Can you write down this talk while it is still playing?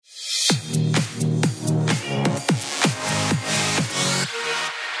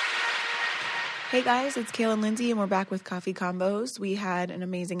Hey guys, it's Kayla and Lindsay, and we're back with Coffee Combos. We had an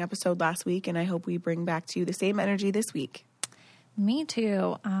amazing episode last week, and I hope we bring back to you the same energy this week. Me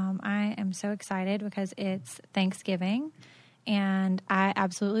too. I am so excited because it's Thanksgiving, and I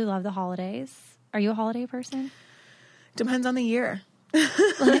absolutely love the holidays. Are you a holiday person? Depends on the year.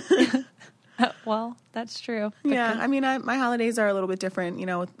 Well, that's true. Yeah, I mean, my holidays are a little bit different. You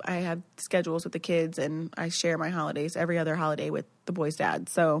know, I have schedules with the kids, and I share my holidays every other holiday with the boys' dad.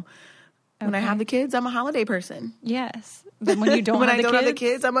 So when I have the kids, I'm a holiday person. Yes. But when you don't when have I the don't kids, have the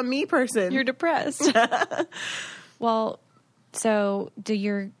kids, I'm a me person. you're depressed. Well, so do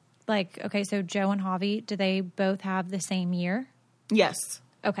your, so Joe and Javi, do they both have the same year? Yes.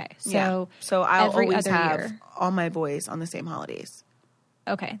 Okay. So I'll every always other have year. all my boys on the same holidays.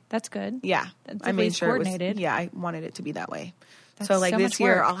 Okay. That's good. Yeah. That's I made sure coordinated. I wanted it to be that way. That's so like so this much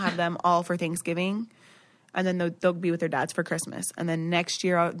year work. I'll have them all for Thanksgiving, and then they'll be with their dads for Christmas. And then next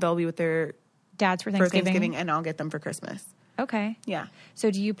year they'll be with their Dads for for Thanksgiving. Thanksgiving, and I'll get them for Christmas. Okay. Yeah.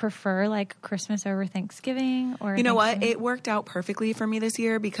 So do you prefer like Christmas over Thanksgiving or You know what? Thanksgiving? It worked out perfectly for me this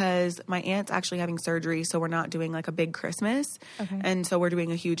year because my aunt's actually having surgery, so we're not doing like a big Christmas. Okay. And so we're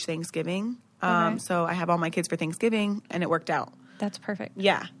doing a huge Thanksgiving. Okay. So I have all my kids for Thanksgiving, and it worked out. That's perfect.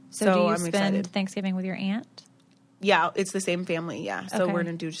 Yeah. So do you I'm spend excited. Thanksgiving with your aunt? Yeah, it's the same family, yeah. So Okay. we're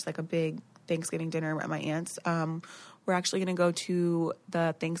going to do just like a big Thanksgiving dinner at my aunt's. We're actually going to go to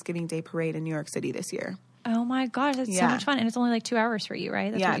the Thanksgiving Day Parade in New York City this year. Oh my gosh, that's so Yeah. much fun. And it's only like 2 hours for you,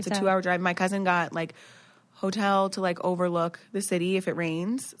 right? That's Yeah, what you it's a said. 2-hour drive. My cousin got like hotel to like overlook the city if it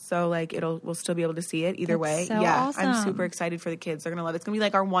rains. So like we'll still be able to see it either That's way. so yeah, awesome. I'm super excited for the kids. They're going to love it. It's going to be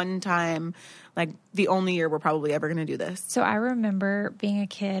like our one time, like the only year we're probably ever going to do this. So I remember being a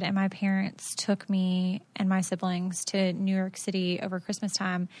kid and my parents took me and my siblings to New York City over Christmas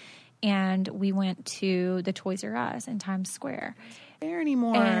time. And we went to the Toys R Us in Times Square. There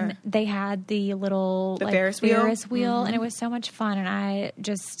anymore. And they had the little The Ferris wheel? wheel, and it was so much fun. And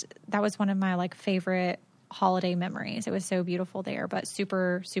that was one of my like favorite holiday memories. It was so beautiful there, but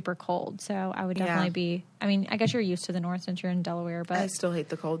super, super cold. So I would definitely I guess you're used to the north since you're in Delaware, but I still hate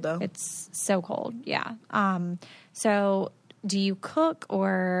the cold though. it's so cold. Yeah. So do you cook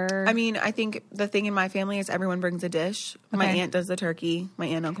or? I mean, I think the thing in my family is everyone brings a dish. My Okay. aunt does the turkey. My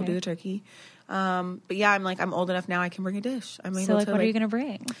aunt and uncle do the turkey. But yeah, I'm old enough now I can bring a dish. I'm able So like, to, what are you going to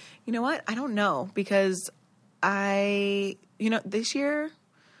bring? You know what? I don't know because this year,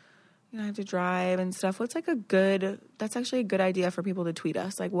 I have to drive and stuff. That's actually a good idea for people to tweet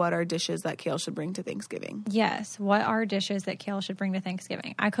us. Like, what are dishes that Kale should bring to Thanksgiving? Yes. What are dishes that Kale should bring to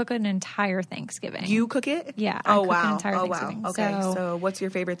Thanksgiving? I cook an entire Thanksgiving. You cook it? Yeah. I Oh, cook an wow. entire Thanksgiving. Okay. So what's your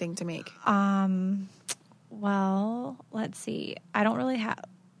favorite thing to make? Well, let's see. I don't really have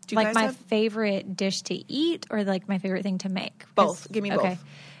Do you like guys my have- favorite dish to eat or like my favorite thing to make. 'Cause- Both. Give me okay. both.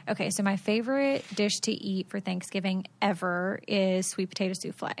 Okay. So my favorite dish to eat for Thanksgiving ever is sweet potato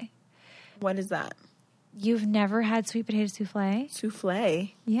souffle. What is that? You've never had sweet potato souffle?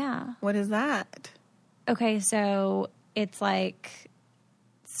 Souffle? Yeah. What is that? Okay, so it's like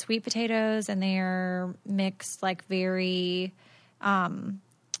sweet potatoes and they're mixed like very,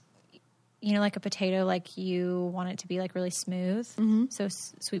 like a potato, like you want it to be like really smooth. Mm-hmm. So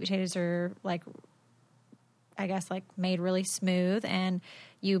sweet potatoes are like, I guess like made really smooth, and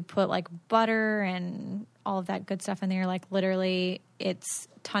you put like butter and all of that good stuff in there. Like literally it's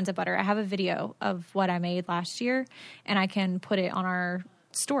tons of butter. I have a video of what I made last year and I can put it on our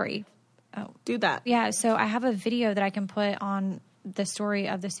story. Oh, Do that. yeah. So I have a video that I can put on the story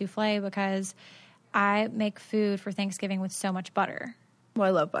of the souffle because I make food for Thanksgiving with so much butter. Well,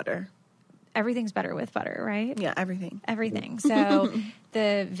 I love butter. Everything's better with butter, right? Yeah, everything. Everything. So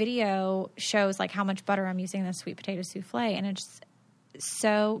the video shows like how much butter I'm using in the sweet potato souffle, and it's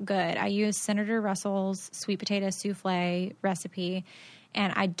so good. I use Senator Russell's sweet potato souffle recipe,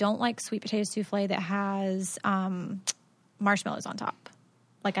 and I don't like sweet potato souffle that has marshmallows on top.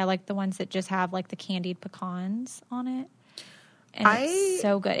 Like I like the ones that just have like the candied pecans on it. And it's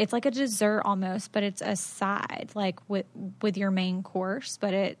so good. It's like a dessert almost, but it's a side, like with your main course,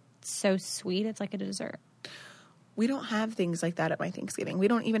 but it's so sweet. It's like a dessert. We don't have things like that at my Thanksgiving. We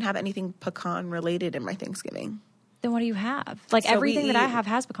don't even have anything pecan related in my Thanksgiving. Then what do you have? Like So everything that I eat- have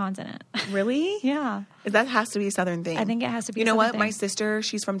has pecans in it. Really? Yeah. That has to be a Southern thing. I think it has to be You a know Southern what? thing. My sister,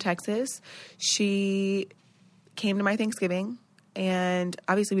 she's from Texas. She came to my Thanksgiving, and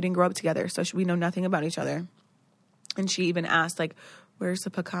obviously we didn't grow up together, so we know nothing about each other. And she even asked, like, where's the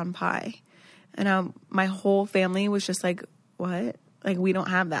pecan pie? And my whole family was just like, what? Like, we don't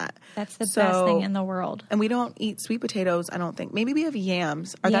have that. That's the best thing in the world. And we don't eat sweet potatoes, I don't think. Maybe we have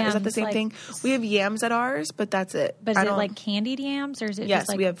yams. Is that the same thing? We have yams at ours, but that's it. But is it like candied yams, or is it yes, just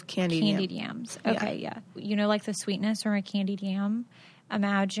like we have candied yams? Okay, yeah. You know, like the sweetness from a candied yam?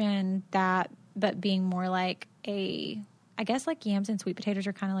 Imagine that, but being more like I guess like yams and sweet potatoes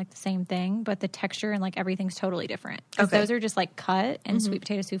are kind of like the same thing, but the texture and like everything's totally different. Because those are just like cut, and sweet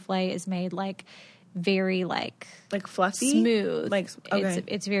potato souffle is made like very like fluffy, smooth. Like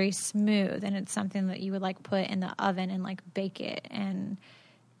it's very smooth, and it's something that you would like put in the oven and like bake it, and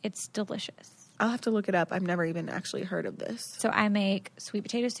it's delicious. I'll have to look it up. I've never even actually heard of this. So I make sweet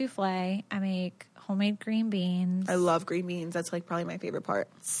potato souffle. I make homemade green beans. I love green beans. That's like probably my favorite part.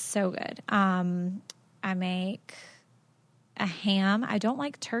 So good. I make a ham. I don't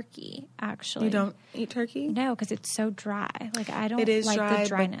like turkey, actually. You don't eat turkey? No, because it's so dry. Like, I don't like dry, the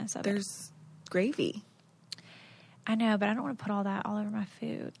dryness of it. There's gravy. I know, but I don't want to put all that all over my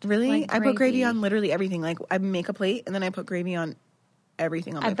food. Really? Like I put gravy on literally everything. Like, I make a plate, and then I put gravy on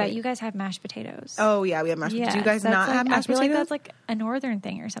everything on my plate. I bet you guys have mashed potatoes. Oh, yeah, we have mashed potatoes. Do you guys not have mashed potatoes? I feel like that's like a northern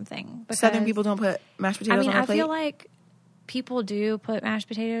thing or something. Southern people don't put mashed potatoes on their plate? I feel like people do put mashed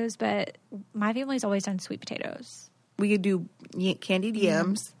potatoes, but my family's always done sweet potatoes. We could do candied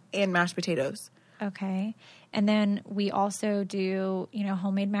yams and mashed potatoes. Okay. And then we also do,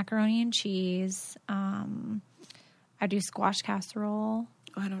 homemade macaroni and cheese. I do squash casserole.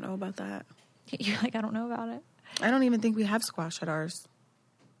 Oh, I don't know about that. You're like, I don't know about it. I don't even think we have squash at ours.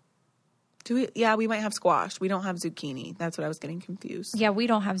 Do we? Yeah, we might have squash. We don't have zucchini. That's what I was getting confused. Yeah, we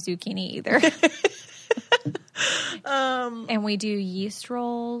don't have zucchini either. And we do yeast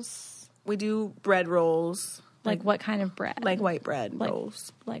rolls. We do bread rolls. Like what kind of bread? Like white bread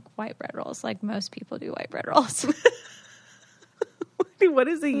rolls. Like white bread rolls. Like most people do white bread rolls. What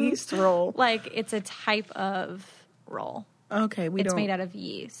is a yeast roll? Like it's a type of roll. Okay, it's made out of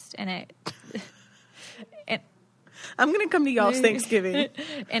yeast, and I'm gonna come to y'all's Thanksgiving.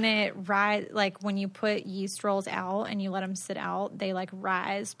 And it like when you put yeast rolls out and you let them sit out, they like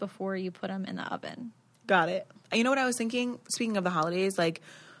rise before you put them in the oven. Got it. You know what I was thinking? Speaking of the holidays, like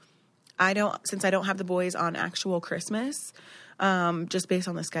since I don't have the boys on actual Christmas, just based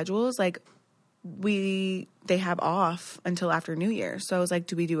on the schedules, like they have off until after New Year. So I was like,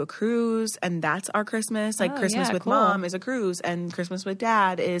 do we do a cruise? And that's our Christmas. Like Christmas with mom is a cruise, and Christmas with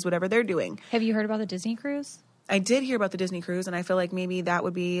dad is whatever they're doing. Have you heard about the Disney cruise? I did hear about the Disney cruise, and I feel like maybe that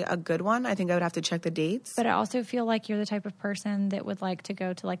would be a good one. I think I would have to check the dates. But I also feel like you're the type of person that would like to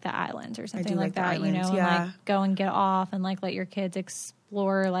go to like the islands or something like that, islands, and like go and get off and like let your kids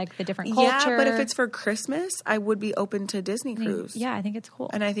explore like the different culture. Yeah, but if it's for Christmas, I would be open to Disney cruise. Yeah, I think it's cool.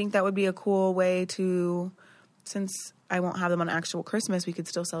 And I think that would be a cool way to, since I won't have them on actual Christmas, we could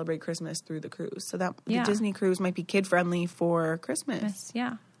still celebrate Christmas through the cruise. So the Disney cruise might be kid-friendly for Christmas.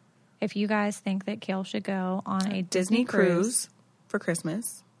 Yeah. If you guys think that Kale should go on a Disney cruise for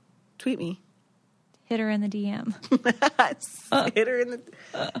Christmas, tweet me. Hit her in the DM. Hit her in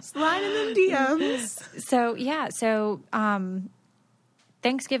the slide in the DMs. So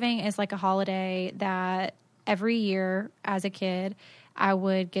Thanksgiving is like a holiday that every year as a kid I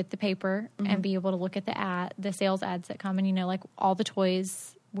would get the paper and be able to look at the sales ads that come, and like all the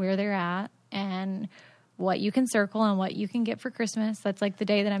toys, where they're at, and what you can circle and what you can get for Christmas. That's like the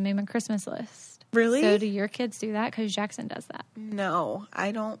day that I made my Christmas list. Really? So do your kids do that? Because Jackson does that. No,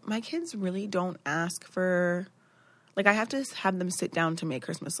 I don't. My kids really don't ask for, like, I have to have them sit down to make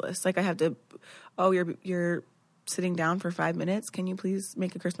Christmas lists. Like, I have to, you're sitting down for 5 minutes. Can you please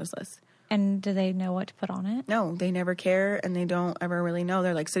make a Christmas list? And do they know what to put on it? No, they never care, and they don't ever really know.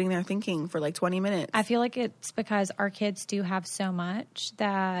 They're like sitting there thinking for like 20 minutes. I feel like it's because our kids do have so much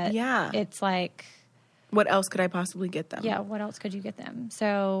that it's like, what else could I possibly get them? Yeah, what else could you get them?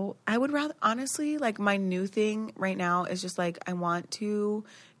 So I would rather, honestly, like my new thing right now is just like I want to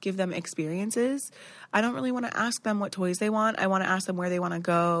give them experiences. I don't really want to ask them what toys they want. I want to ask them where they want to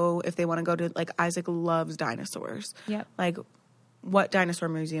go. If they want to go to, like, Isaac loves dinosaurs. Yep. Like, what dinosaur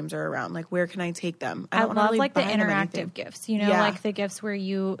museums are around? Like, where can I take them? I love really like the interactive gifts, like the gifts where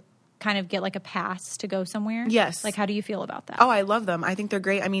you kind of get like a pass to go somewhere. Yes. Like, how do you feel about that? Oh, I love them. I think they're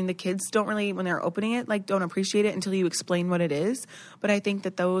great. I mean, the kids don't really, when they're opening it, like, don't appreciate it until you explain what it is. But I think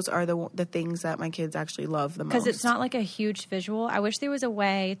that those are the things that my kids actually love the most. Because it's not like a huge visual. I wish there was a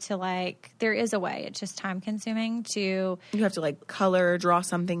way to, like, there is a way. It's just time consuming to. You have to, like, color, draw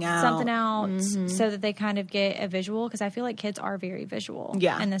something out. So that they kind of get a visual. Because I feel like kids are very visual.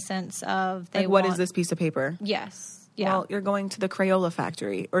 Yeah. In the sense of they what is this piece of paper? Yes. Yeah. Well, you're going to the Crayola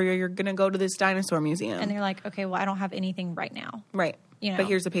factory, or you're going to go to this dinosaur museum. And they're like, okay, well, I don't have anything right now. Right. But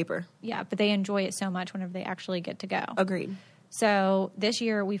here's the paper. Yeah, but they enjoy it so much whenever they actually get to go. Agreed. So this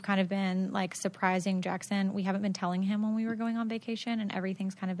year we've kind of been like surprising Jackson. We haven't been telling him when we were going on vacation, and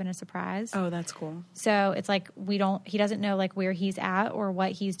everything's kind of been a surprise. Oh, that's cool. So it's like he doesn't know like where he's at or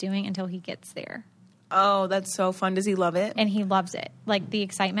what he's doing until he gets there. Oh, that's so fun. Does he love it? And he loves it. Like the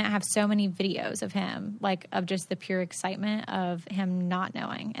excitement. I have so many videos of him, like of just the pure excitement of him not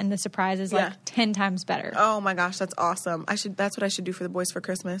knowing. And the surprise is like 10 times better. Oh my gosh, that's awesome. That's what I should do for the boys for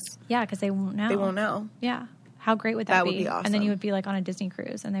Christmas. Yeah, because they won't know. They won't know. Yeah. How great would that be? That would be awesome. And then you would be like on a Disney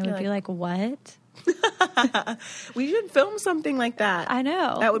cruise and they would be like, what? We should film something like that. I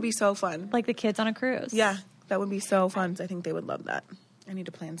know. That would be so fun. Like the kids on a cruise. Yeah, that would be so fun. I think they would love that. I need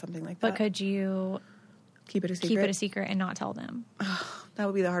to plan something like that. But could you keep it a secret? Keep it a secret and not tell them. That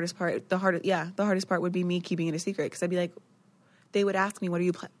would be the hardest part. The hardest part would be me keeping it a secret, because I'd be like, they would ask me, what are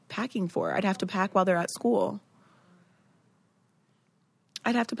you packing for? I'd have to pack while they're at school.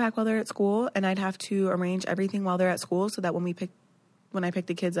 And I'd have to arrange everything while they're at school, so that when I pick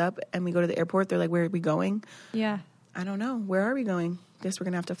the kids up and we go to the airport, they're like, where are we going? Yeah. I don't know. Where are we going? Guess we're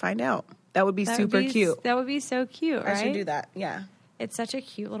going to have to find out. That would be super cute. That would be so cute, right? I should do that. Yeah. It's such a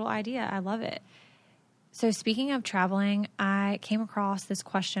cute little idea. I love it. So speaking of traveling, I came across this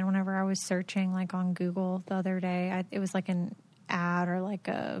question whenever I was searching like on Google the other day. It was like an ad or like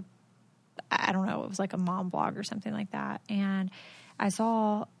I don't know, it was like a mom blog or something like that. And I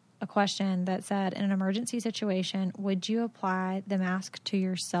saw a question that said, in an emergency situation, would you apply the mask to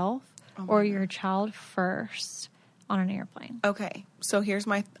yourself or your child first on an airplane? Okay. So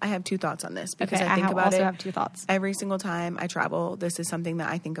I have two thoughts on this, because I also have two thoughts. Every single time I travel, this is something that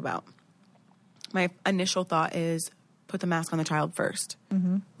I think about. My initial thought is put the mask on the child first,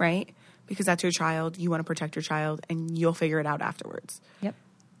 right? Because that's your child. You want to protect your child, and you'll figure it out afterwards. Yep.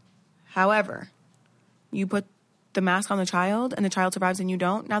 However, you put the mask on the child and the child survives and you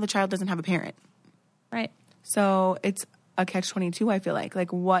don't. Now the child doesn't have a parent. Right. So it's a catch-22, I feel like.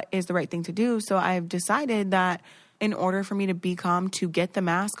 Like, what is the right thing to do? So I've decided that in order for me to be calm to get the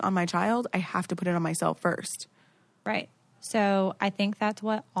mask on my child, I have to put it on myself first. Right. So I think that's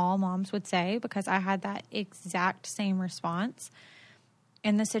what all moms would say, because I had that exact same response.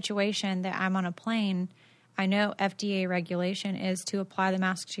 In the situation that I'm on a plane, I know FDA regulation is to apply the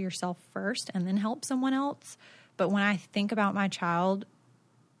mask to yourself first and then help someone else. But when I think about my child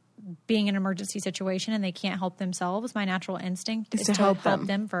being in an emergency situation and they can't help themselves, my natural instinct is to help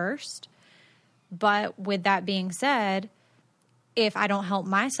them first. But with that being said, if I don't help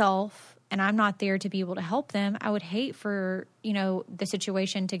myself and I'm not there to be able to help them, I would hate for, the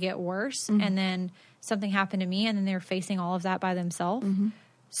situation to get worse and then something happened to me and then they're facing all of that by themselves.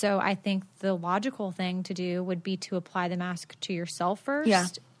 So I think the logical thing to do would be to apply the mask to yourself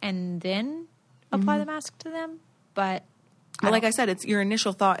first and then apply the mask to them. But like I said, it's your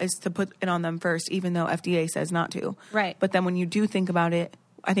initial thought is to put it on them first, even though FDA says not to. Right. But then when you do think about it,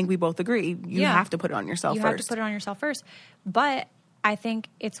 I think we both agree, you have to put it on yourself first. You have to put it on yourself first. But I think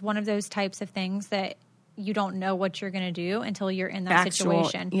it's one of those types of things that you don't know what you're going to do until you're in that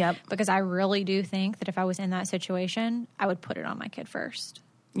situation. Yep. Because I really do think that if I was in that situation, I would put it on my kid first.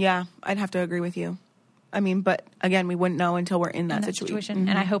 Yeah, I'd have to agree with you. I mean, but again, we wouldn't know until we're in that situation.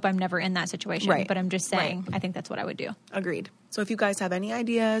 And I hope I'm never in that situation. Right. But I'm just saying, I think that's what I would do. Agreed. So if you guys have any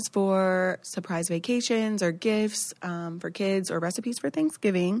ideas for surprise vacations or gifts for kids or recipes for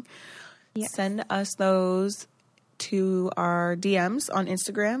Thanksgiving, send us those to our DMs on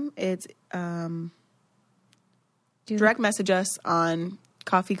Instagram. It's direct message us on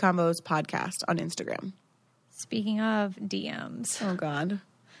Coffee Combos Podcast on Instagram. Speaking of DMs. Oh, God.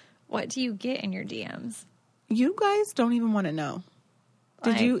 What do you get in your DMs? You guys don't even want to know.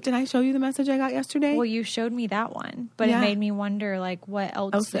 Did I show you the message I got yesterday? Well, you showed me that one, but it made me wonder, like, what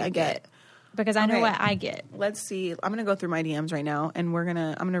else did I get? Because I know what I get. Let's see. I'm going to go through my DMs right now, and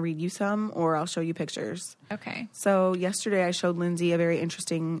I'm going to read you some, or I'll show you pictures. Okay. So yesterday I showed Lindsay a very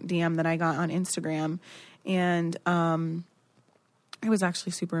interesting DM that I got on Instagram, and it was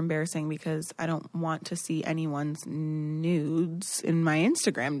actually super embarrassing because I don't want to see anyone's nudes in my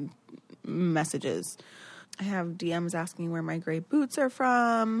Instagram messages. I have DMs asking where my gray boots are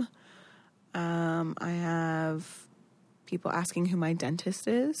from. I have people asking who my dentist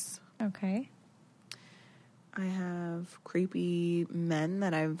is. Okay. I have creepy men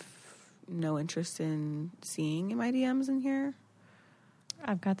that I've no interest in seeing in my DMs in here.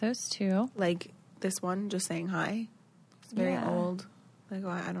 I've got those too. Like this one just saying hi. It's very old. Like,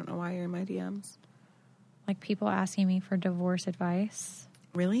 I don't know why you're in my DMs. Like people asking me for divorce advice.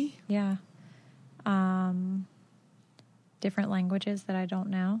 Really? Yeah. Different languages that I don't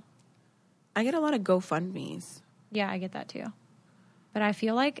know. I get a lot of GoFundMes. Yeah, I get that too. But I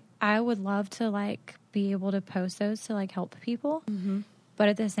feel like I would love to, like, be able to post those to, like, help people. Mm-hmm. But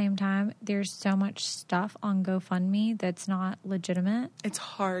at the same time, there's so much stuff on GoFundMe that's not legitimate. It's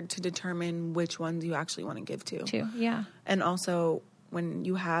hard to determine which ones you actually want to give to. Yeah. And also, when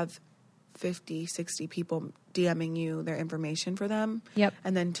you have 50, 60 people DMing you their information for them. Yep.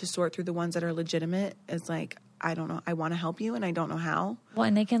 And then to sort through the ones that are legitimate is like, I don't know. I want to help you and I don't know how. Well,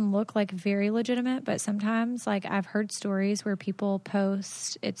 and they can look like very legitimate, but sometimes, like, I've heard stories where people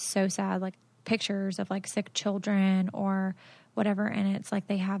post, it's so sad, like pictures of like sick children or whatever, and it's like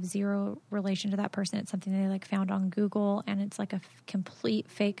they have zero relation to that person. It's something they like found on Google, and it's like a complete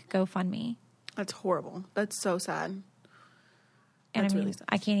fake GoFundMe. That's horrible. That's so sad. And That's I mean, really sad.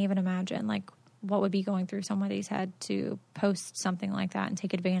 I can't even imagine like what would be going through somebody's head to post something like that and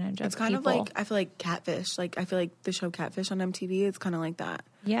take advantage of It's kind people. of like, I feel like Catfish. Like, I feel like the show Catfish on MTV, it's kind of like that.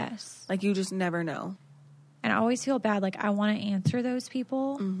 Yes. Like, you just never know. And I always feel bad. Like, I want to answer those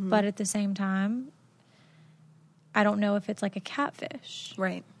people, but at the same time, I don't know if it's like a catfish.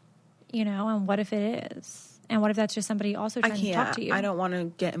 Right. You know, and what if it is? And what if that's just somebody also trying to talk to you? I don't want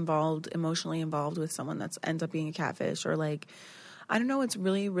to get emotionally involved with someone that ends up being a catfish or like, I don't know. It's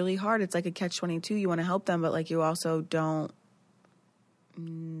really, really hard. It's like a catch-22. You want to help them, but like you also don't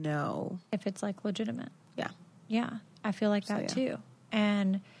know if it's like legitimate. Yeah. Yeah. I feel like that yeah. too.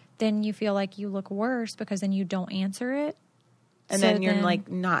 And then you feel like you look worse because then you don't answer it. And then you're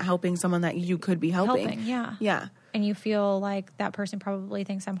like not helping someone that you could be helping. Yeah. Yeah. And you feel like that person probably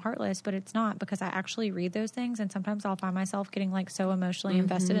thinks I'm heartless, but it's not, because I actually read those things. And sometimes I'll find myself getting like so emotionally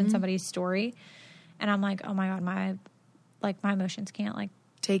invested in somebody's story. And I'm like, oh my God, my emotions can't like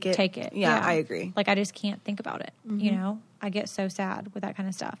take it. Yeah, I agree. Like, I just can't think about it. You know, I get so sad with that kind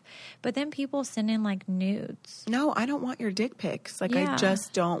of stuff. But then people send in like nudes. No, I don't want your dick pics. Like, I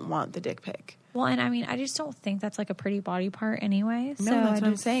just don't want the dick pic. Well, and I mean, I just don't think that's like a pretty body part anyway. No, that's what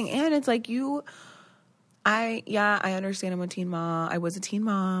I'm saying. And it's like I understand I'm a teen mom. I was a teen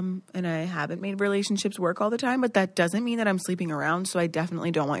mom and I haven't made relationships work all the time, but that doesn't mean that I'm sleeping around. So I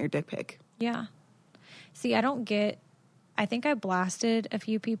definitely don't want your dick pic. Yeah. See, I think I blasted a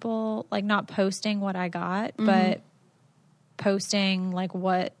few people, like not posting what I got, but posting like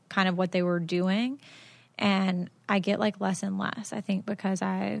what they were doing. And I get like less and less, I think, because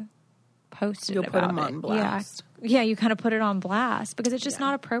I posted You'll about put them on blast. Yeah, you kind of put it on blast because it's just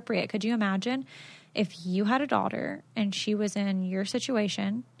not appropriate. Could you imagine if you had a daughter and she was in your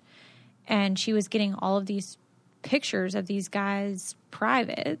situation and she was getting all of these pictures of these guys'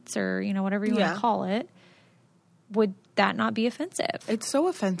 privates or, you know, whatever you want to call it? Would that not be offensive? It's so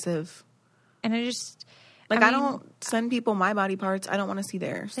offensive. And I just... I don't send people my body parts. I don't want to see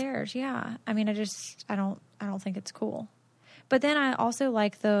theirs. Theirs, yeah. I mean, I don't think it's cool. But then I also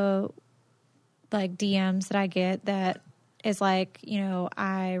like the like DMs that I get that is like, you know,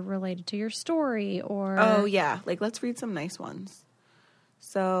 I related to your story or... Oh, yeah. Like, let's read some nice ones.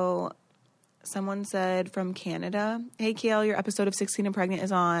 So, someone said from Canada, "Hey, Kale, your episode of 16 and Pregnant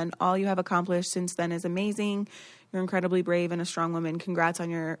is on. All you have accomplished since then is amazing. You're incredibly brave and a strong woman. Congrats on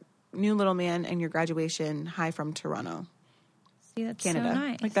your new little man and your graduation. Hi from Toronto." See, that's Canada. so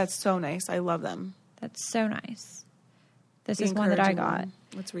nice. Like, that's so nice. I love them. That's so nice. This is one that I got.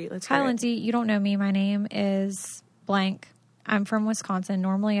 Let's read. Let's Hi, hear it. Lindsay. You don't know me. My name is blank. I'm from Wisconsin.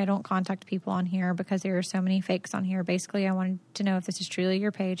 Normally, I don't contact people on here because there are so many fakes on here. Basically, I wanted to know if this is truly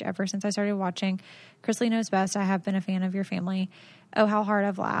your page. Ever since I started watching Chrisley Knows Best, I have been a fan of your family. Oh, how hard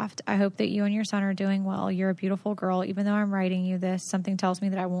I've laughed. I hope that you and your son are doing well. You're a beautiful girl. Even though I'm writing you this, something tells me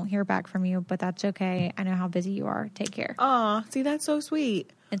that I won't hear back from you, but that's okay. I know how busy you are. Take care. Aw, see, that's so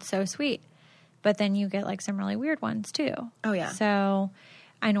sweet. It's so sweet. But then you get like some really weird ones too. Oh, yeah. So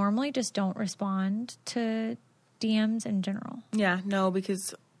I normally just don't respond to DMs in general. Yeah, no,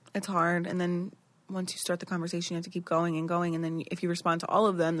 because it's hard. And then once you start the conversation, you have to keep going and going. And then if you respond to all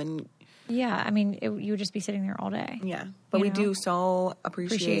of them, then... Yeah, I mean, you would just be sitting there all day. Yeah, but we do so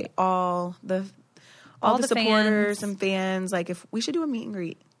appreciate all the supporters fans. and fans. Like, if we should do a meet and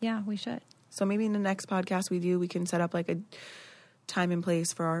greet. Yeah, we should. So maybe in the next podcast we can set up like a time and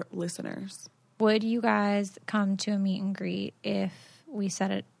place for our listeners. Would you guys come to a meet and greet if we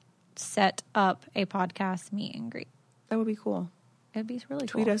set up a podcast meet and greet? That would be cool. It'd be really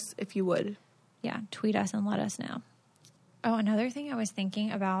Tweet cool. us if you would. Yeah, tweet us and let us know. Oh, another thing I was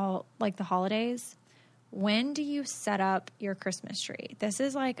thinking about, like the holidays. When do you set up your Christmas tree? This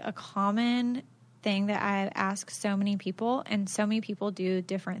is like a common thing that I ask so many people, and so many people do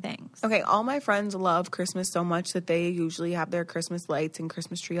different things. Okay, all my friends love Christmas so much that they usually have their Christmas lights and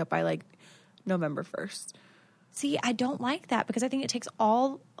Christmas tree up by like November 1st. See, I don't like that because I think it takes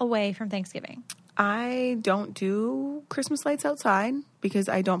all away from Thanksgiving. I don't do Christmas lights outside because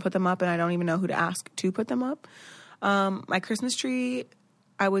I don't put them up and I don't even know who to ask to put them up. My Christmas tree,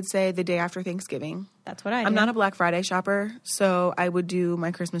 I would say the day after Thanksgiving. That's what I do. I'm not a Black Friday shopper, so I would do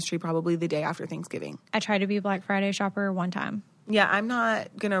my Christmas tree probably the day after Thanksgiving. I tried to be a Black Friday shopper one time. Yeah, I'm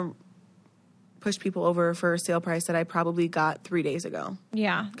not going to push people over for a sale price that I probably got 3 days ago.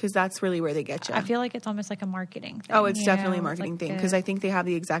 Yeah. Because that's really where they get you. I feel like it's almost like a marketing thing. Oh, it's definitely a marketing thing because I think they have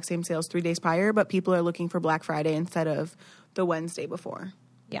the exact same sales 3 days prior, but people are looking for Black Friday instead of the Wednesday before.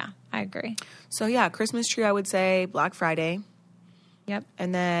 Yeah, I agree. So, yeah, Christmas tree, I would say Black Friday. Yep.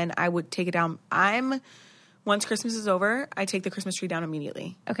 And then I would take it down. Once Christmas is over, I take the Christmas tree down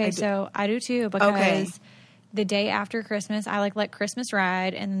immediately. Okay, so I do too because the day after Christmas, I let Christmas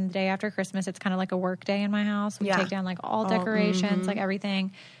ride, and the day after Christmas, it's kind of like a work day in my house. We take down all decorations,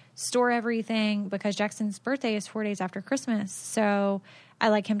 everything, store everything, because Jackson's birthday is 4 days after Christmas. So I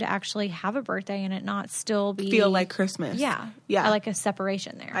like him to actually have a birthday and it not still feel like Christmas. Yeah. I like a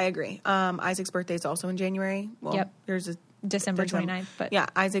separation there. I agree. Isaac's birthday is also in January. Well, there's a December 29th. But yeah,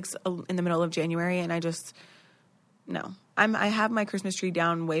 Isaac's in the middle of January, and I have my Christmas tree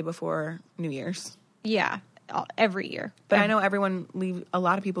down way before New Year's. Yeah. Every year. But I know a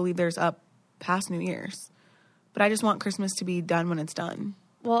lot of people leave theirs up past New Year's. But I just want Christmas to be done when it's done.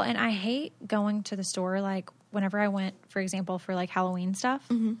 Well, and I hate going to the store, whenever I went, for example, for Halloween stuff,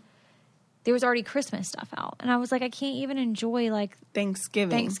 there was already Christmas stuff out. And I was like, I can't even enjoy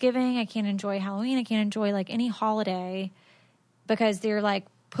Thanksgiving. I can't enjoy Halloween. I can't enjoy any holiday because they're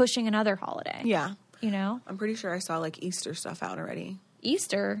pushing another holiday. Yeah. You know? I'm pretty sure I saw Easter stuff out already.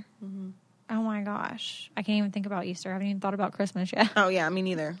 Easter? Mm-hmm. Oh my gosh. I can't even think about Easter. I haven't even thought about Christmas yet. Oh yeah, me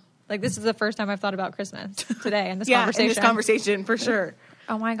neither. This is the first time I've thought about Christmas today in this conversation. In this conversation, for sure.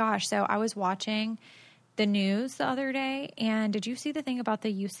 Oh my gosh. So I was watching the news the other day, and did you see the thing about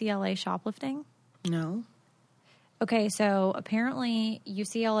the UCLA shoplifting? No. Okay, so apparently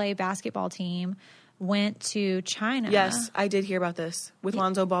UCLA basketball team went to China. Yes, I did hear about this with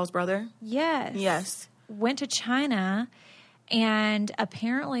Lonzo Ball's brother. Yes. Went to China. And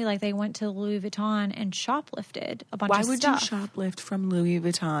apparently, they went to Louis Vuitton and shoplifted a bunch of stuff. Why would you shoplift from Louis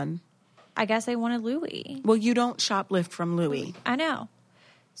Vuitton? I guess they wanted Louis. Well, you don't shoplift from Louis. I know.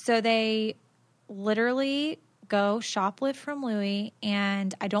 So they literally go shoplift from Louis,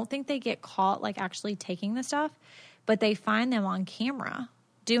 and I don't think they get caught, actually taking the stuff, but they find them on camera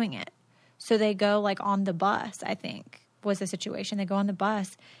doing it. So they go, on the bus, I think, was the situation. They go on the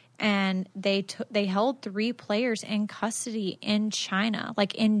bus. And they held 3 players in custody in China,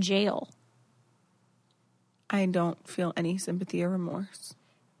 in jail. I don't feel any sympathy or remorse.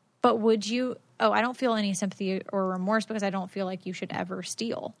 But would you? Oh, I don't feel any sympathy or remorse because I don't feel like you should ever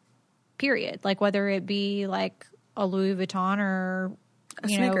steal. Period. Whether it be a Louis Vuitton or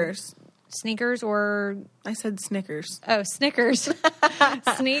sneakers or... I said Snickers. Oh, Snickers.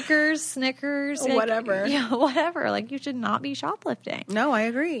 Snickers. Whatever. Yeah, whatever. You should not be shoplifting. No, I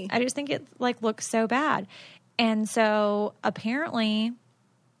agree. I just think it looks so bad. And so apparently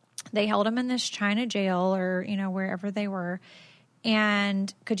they held him in this China jail or, wherever they were.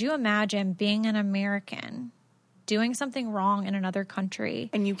 And could you imagine being an American doing something wrong in another country?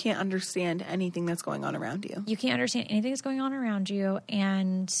 And you can't understand anything that's going on around you. You can't understand anything that's going on around you,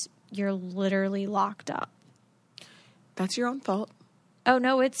 and you're literally locked up. That's your own fault. Oh,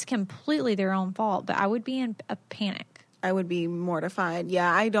 no, it's completely their own fault, but I would be in a panic. I would be mortified.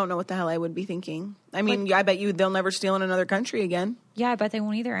 Yeah, I don't know what the hell I would be thinking. I mean, I bet you they'll never steal in another country again. Yeah, I bet they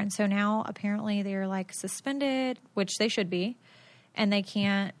won't either. And so now apparently they're suspended, which they should be, and they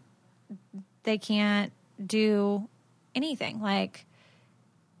can't do anything.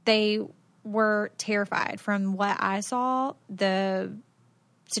 They were terrified. From what I saw, the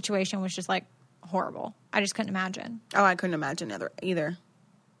situation was just horrible. I just couldn't imagine. Oh, I couldn't imagine either.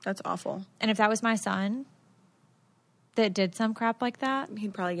 That's awful. And if that was my son that did some crap like that,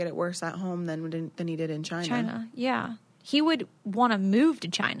 he'd probably get it worse at home than he did in China. Yeah. He would want to move to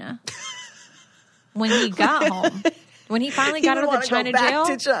China when he got home. When he finally got out of the China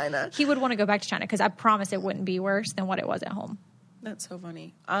jail, he would want to go back to China because I promise it wouldn't be worse than what it was at home. That's so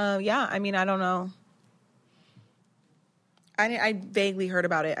funny. Yeah, I mean, I don't know. I vaguely heard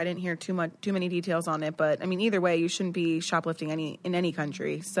about it. I didn't hear too many details on it, but I mean, either way, you shouldn't be shoplifting in any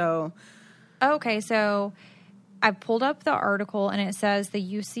country. So, okay, so I pulled up the article and it says the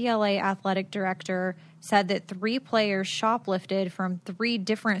UCLA athletic director said that 3 players shoplifted from 3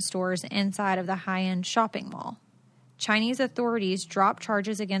 different stores inside of the high-end shopping mall. Chinese authorities dropped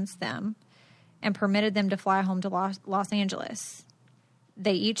charges against them and permitted them to fly home to Los Angeles.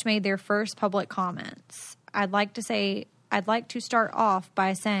 They each made their first public comments. I'd like to say I'd like to start off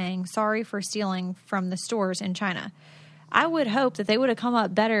by saying sorry for stealing from the stores in China. I would hope that they would have come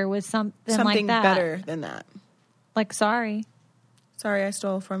up better with something like that. Better than that. Like, sorry. Sorry, I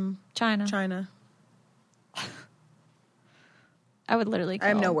stole from China. I would literally kill. I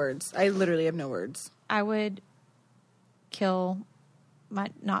have no words. I literally have no words. I would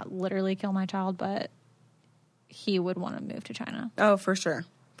not literally kill my child, but he would want to move to China. Oh, for sure.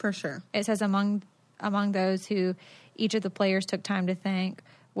 For sure. It says among those who each of the players took time to thank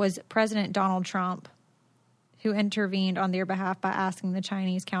was President Donald Trump, who intervened on their behalf by asking the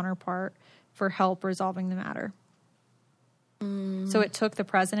Chinese counterpart for help resolving the matter. So it took the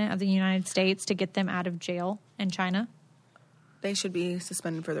president of the United States to get them out of jail in China. They should be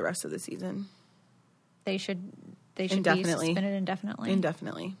suspended for the rest of the season. They should be suspended indefinitely.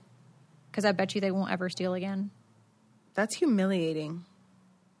 Indefinitely. Because I bet you they won't ever steal again. That's humiliating.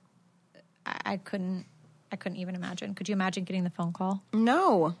 I couldn't even imagine. Could you imagine getting the phone call?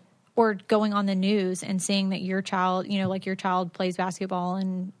 No. Or going on the news and seeing that your child, like your child plays basketball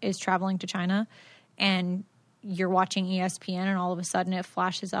and is traveling to China, and you're watching ESPN and all of a sudden it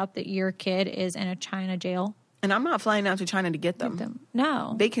flashes up that your kid is in a China jail. And I'm not flying out to China to get them.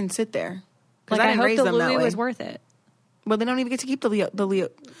 No. They can sit there. Like, I hope the Louis was worth it. Well, they don't even get to keep the Louis.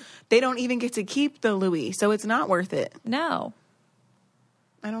 They don't even get to keep the Louis, so it's not worth it. No.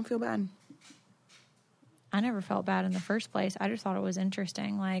 I don't feel bad. I never felt bad in the first place. I just thought it was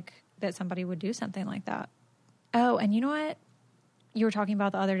interesting, like, that somebody would do something like that. Oh, and you know what you were talking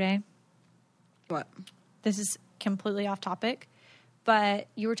about the other day? What? This is completely off topic, but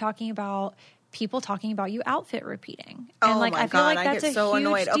you were talking about people talking about you outfit repeating. And, my I feel God, like that's I get so huge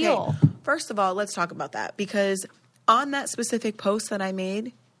annoyed. deal. Okay, first of all, let's talk about that, because on that specific post that I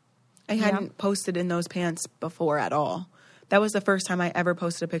made, I hadn't posted in those pants before at all. That was the first time I ever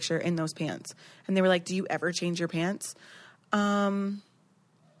posted a picture in those pants. And they were like, do you ever change your pants? Find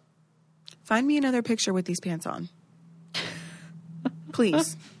me another picture with these pants on.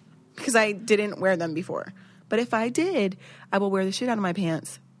 Please. Because I didn't wear them before. But if I did, I will wear the shit out of my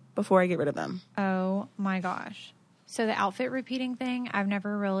pants before I get rid of them. Oh, my gosh. So the outfit repeating thing, I've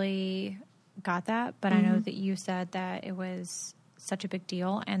never really got that. But I know that you said that it was such a big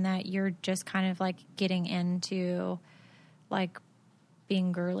deal and that you're just kind of, like, getting into, like,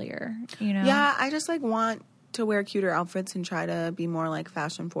 being girlier, Yeah, I just, like, want to wear cuter outfits and try to be more, like,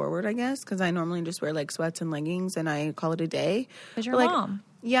 fashion forward, I guess. Because I normally just wear, like, sweats and leggings and I call it a day. Because you're mom.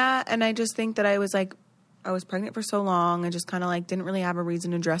 Yeah, and I just think that I was pregnant for so long. I just kind of, like, didn't really have a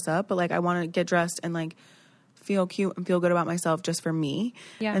reason to dress up. But, like, I want to get dressed and, like, feel cute and feel good about myself just for me.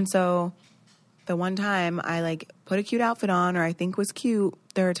 Yeah. And so the one time I, like, put a cute outfit on or I think was cute,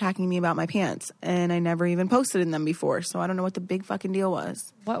 they're attacking me about my pants. And I never even posted in them before. So I don't know what the big fucking deal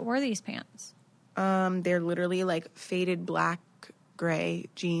was. What were these pants? They're literally, like, faded black-gray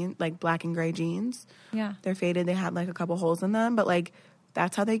jeans, like, black and gray jeans. Yeah. They're faded. They had, like, a couple holes in them. But, like,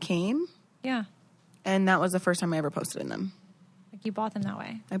 that's how they came. Yeah. And that was the first time I ever posted in them. Like, you bought them that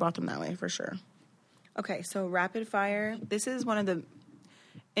way. I bought them that way, for sure. Okay, so rapid fire. This is one of the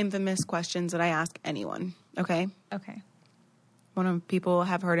infamous questions that I ask anyone, okay? Okay. One of people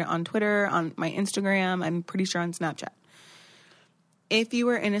have heard it on Twitter, on my Instagram, I'm pretty sure on Snapchat. If you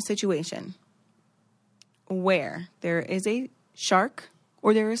were in a situation where there is a shark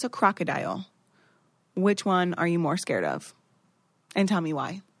or there is a crocodile, which one are you more scared of? And tell me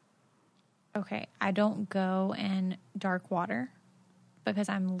why. Okay, I don't go in dark water because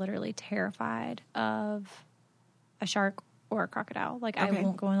I'm literally terrified of a shark or a crocodile. Like, I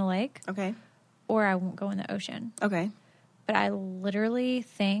won't go in the lake. Okay. Or I won't go in the ocean. Okay. But I literally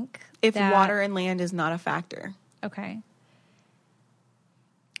think if water and land is not a factor. Okay.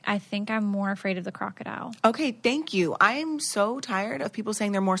 I think I'm more afraid of the crocodile. Okay, thank you. I'm so tired of people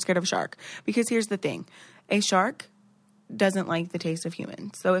saying they're more scared of a shark. Because here's the thing. A shark doesn't like the taste of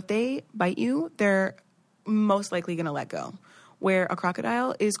humans. So if they bite you, they're most likely going to let go. Where a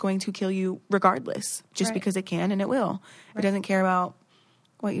crocodile is going to kill you regardless. Just because it can, and it will. It doesn't care about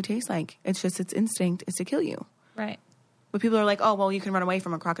what you taste like. It's just its instinct is to kill you. Right. But people are like, oh, well, you can run away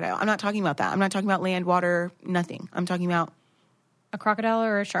from a crocodile. I'm not talking about that. I'm not talking about land, water, nothing. I'm talking about a crocodile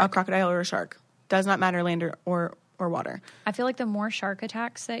or a shark. A crocodile or a shark. Does not matter land or water. I feel like the more shark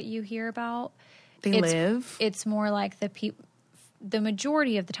attacks that you hear about, it's more like the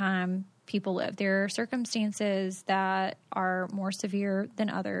majority of the time people live. There are circumstances that are more severe than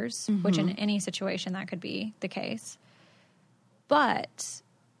others, which in any situation that could be the case. But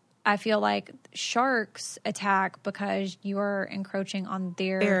I feel like sharks attack because you're encroaching on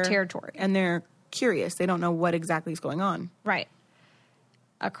their territory. And they're curious. They don't know what exactly is going on. Right.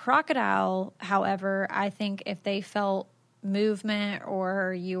 A crocodile, however, I think if they felt movement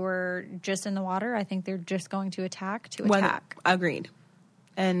or you were just in the water, I think they're just going to attack Agreed.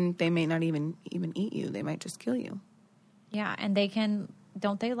 And they may not even eat you. They might just kill you. Yeah, and they can,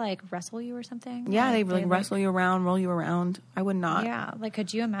 don't they like wrestle you or something? Yeah, they wrestle you around, roll you around. I would not. Yeah, like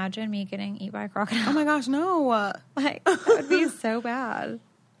could you imagine me getting eaten by a crocodile? Oh my gosh, no. Like, that would be so bad.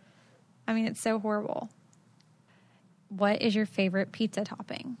 I mean, it's so horrible. What is your favorite pizza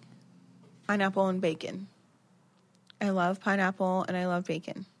topping? Pineapple and bacon. I love pineapple and I love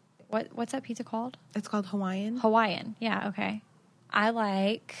bacon. What's that pizza called? It's called Hawaiian. Hawaiian. Yeah, okay. I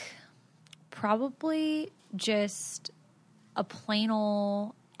like probably just a plain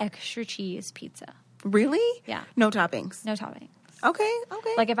old extra cheese pizza. Really? Yeah. No toppings. No toppings. Okay.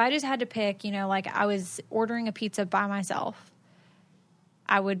 Like if I just had to pick, like I was ordering a pizza by myself,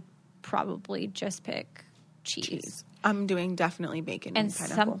 I would probably just pick cheese. I'm doing definitely bacon and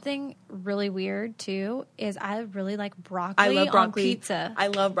pineapple. Something really weird too is I really like broccoli. I love broccoli on pizza. I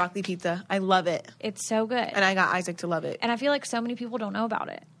love broccoli pizza. I love it. It's so good. And I got Isaac to love it. And I feel like so many people don't know about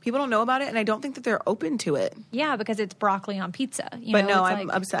it. People don't know about it, and I don't think that they're open to it. Yeah, because it's broccoli on pizza. But no,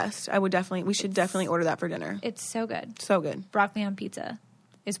 I'm obsessed. We should definitely order that for dinner. It's so good. So good. Broccoli on pizza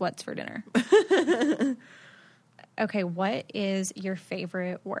is what's for dinner. Okay, what is your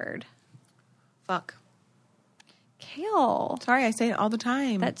favorite word? Fuck. Kale. Sorry, I say it all the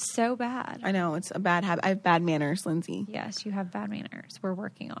time. That's so bad. I know, it's a bad habit. I have bad manners, Lindsay. Yes, you have bad manners. We're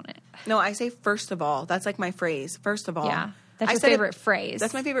working on it. No, I say first of all. That's like my phrase. First of all. Yeah. That's your favorite phrase.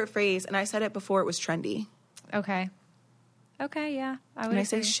 That's my favorite phrase, and I said it before it was trendy. Okay. Okay, yeah. And I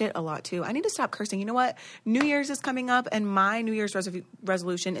say shit a lot, too. I need to stop cursing. You know what? New Year's is coming up, and my New Year's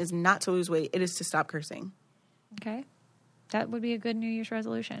resolution is not to lose weight. It is to stop cursing. Okay. That would be a good New Year's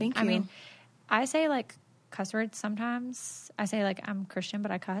resolution. Thank you. I mean, I say, like, cuss words sometimes. I say, like, I'm Christian,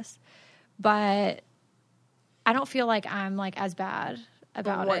 but I cuss. But I don't feel like I'm, like, as bad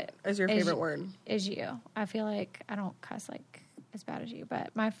about it. What is your favorite word? Is you. I feel like I don't cuss, like, as bad as you.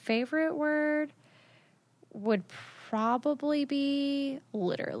 But my favorite word would probably be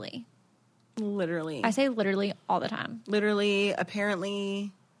literally. Literally. I say literally all the time. Literally,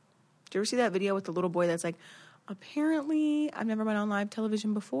 apparently. Did you ever see that video with the little boy that's like, apparently, I've never been on live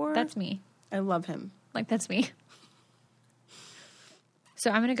television before? That's me. I love him. Like, that's me.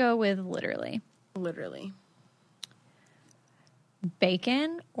 So I'm going to go with literally. Literally.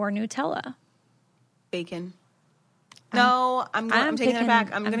 Bacon or Nutella? Bacon. No, I'm taking it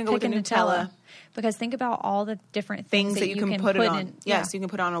back. I'm going to go with the Nutella. Because think about all the different things that you can put it on. Yes, you can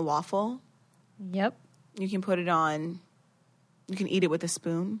put it on a waffle. Yep. You can put it on, you can eat it with a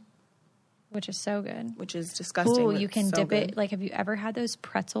spoon. Which is so good. Which is disgusting. Ooh, you can dip it. Like, have you ever had those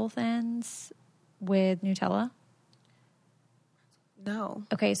pretzel thins with Nutella? No.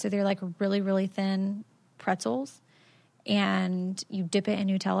 Okay, so they're like really, really thin pretzels. And you dip it in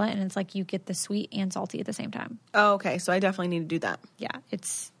Nutella, and it's like you get the sweet and salty at the same time. Oh, okay. So I definitely need to do that. Yeah,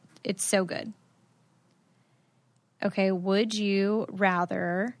 it's so good. Okay, would you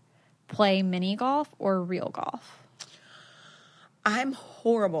rather play mini golf or real golf? I'm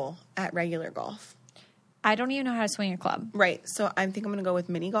horrible at regular golf. I don't even know how to swing a club. Right. So I think I'm going to go with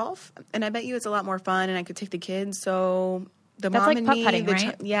mini golf. And I bet you it's a lot more fun, and I could take the kids. So the That's mom like and putt putting,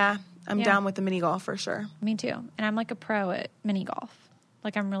 right? Yeah. I'm down with the mini golf for sure. Me too. And I'm like a pro at mini golf.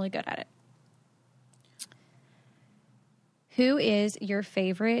 Like, I'm really good at it. Who is your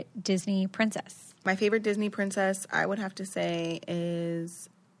favorite Disney princess? My favorite Disney princess, I would have to say, is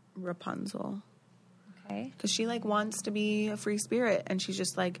Rapunzel. Okay. Because she, like, wants to be a free spirit, and she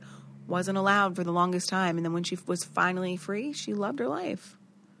just, like, wasn't allowed for the longest time. And then when she was finally free, she loved her life.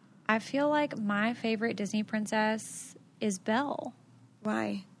 I feel like my favorite Disney princess is Belle.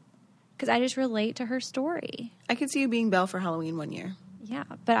 Why? Because I just relate to her story. I could see you being Belle for Halloween one year. Yeah,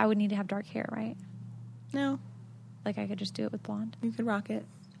 but I would need to have dark hair, right? No. Like, I could just do it with blonde. You could rock it.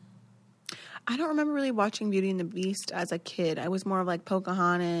 I don't remember really watching Beauty and the Beast as a kid. I was more of like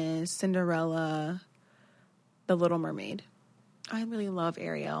Pocahontas, Cinderella, The Little Mermaid. I really love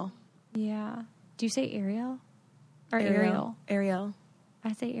Ariel. Yeah. Do you say Ariel? Or Ariel? Ariel.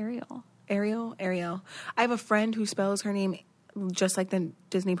 I say Ariel. Ariel. I have a friend who spells her name just like the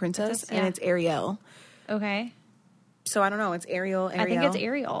Disney princess, and it's Ariel. Okay. So I don't know. It's Ariel. I think it's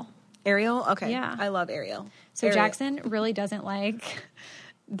Ariel. Ariel? Okay. Yeah. I love Ariel. So Ariel. Jackson really doesn't like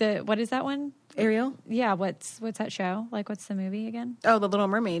what is that one? Ariel? Yeah, what's that show? Like, what's the movie again? Oh, The Little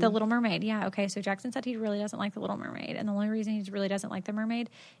Mermaid. The Little Mermaid, yeah. Okay, so Jackson said he really doesn't like The Little Mermaid. And the only reason he really doesn't like The Mermaid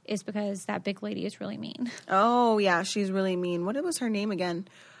is because that big lady is really mean. Oh, yeah, she's really mean. What was her name again?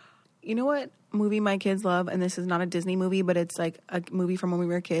 You know what movie my kids love? And this is not a Disney movie, but it's like a movie from when we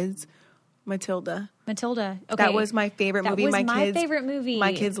were kids. Matilda. Okay. That was my favorite movie. That was my favorite movie.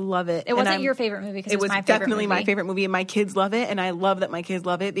 My kids love it. It wasn't your favorite movie because it was my favorite definitely movie. my favorite movie, and my kids love it, and I love that my kids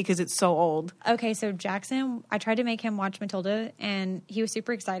love it because it's so old. Okay, so Jackson, I tried to make him watch Matilda, and he was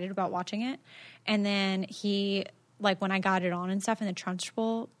super excited about watching it. And then he, like, when I got it on and stuff in the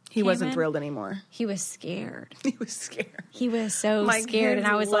Trunchbull, he wasn't thrilled anymore. He was scared. He was scared. He was so scared, and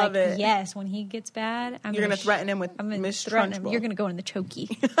I was like, yes, when he gets bad, you're going to threaten him with Miss Trunchbull. You're going to go in the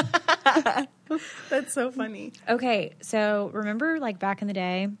chokey. That's so funny. Okay, so remember, like, back in the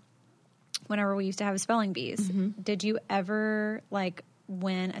day, whenever we used to have spelling bees, did you ever, like,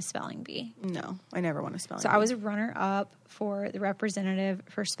 win a spelling bee? No, I never won a spelling bee. So I was a runner-up for the representative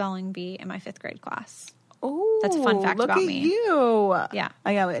for spelling bee in my 5th grade class. Oh, that's a fun fact about me. Look at you. Yeah.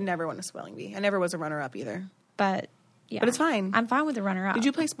 I never won a spelling bee. I never was a runner-up either. But, yeah. But it's fine. I'm fine with the runner-up. Did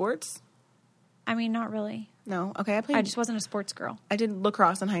you play sports? I mean, not really. No? Okay, I just wasn't a sports girl. I did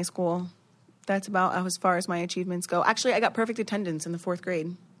lacrosse in high school. That's about as far as my achievements go. Actually, I got perfect attendance in the 4th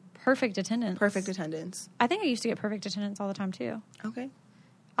grade. Perfect attendance? Perfect attendance. I think I used to get perfect attendance all the time, too. Okay.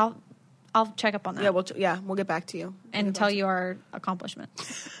 I'll check up on that. Yeah, we'll get back to you. And tell you our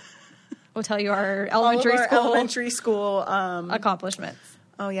accomplishments. We'll tell you our elementary school accomplishments.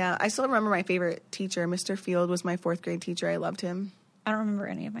 Oh, yeah. I still remember my favorite teacher. Mr. Field was my 4th grade teacher. I loved him. I don't remember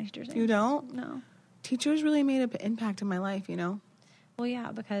any of my teachers' names. You don't? No. Teachers really made an impact in my life, you know? Well,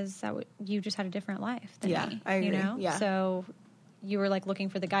 yeah, because you just had a different life than me. I agree. You know? Yeah. So you were, like, looking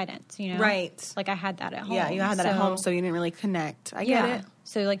for the guidance, you know? Right. Like, I had that at home. Yeah, you had that at home, so you didn't really connect. I get it.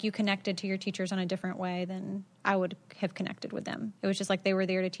 So, like, you connected to your teachers in a different way than I would have connected with them. It was just like they were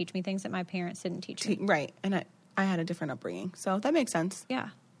there to teach me things that my parents didn't teach me. Right. And I had a different upbringing. So that makes sense. Yeah.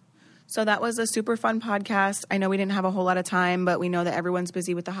 So that was a super fun podcast. I know we didn't have a whole lot of time, but we know that everyone's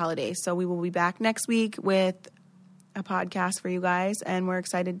busy with the holidays. So we will be back next week with a podcast for you guys, and we're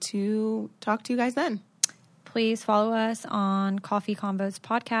excited to talk to you guys then. Please follow us on Coffee Combos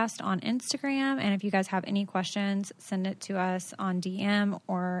Podcast on Instagram. And if you guys have any questions, send it to us on DM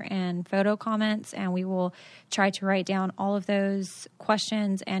or in photo comments, and we will try to write down all of those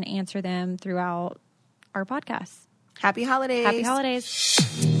questions and answer them throughout our podcast. Happy holidays. Happy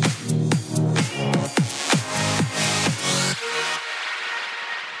holidays.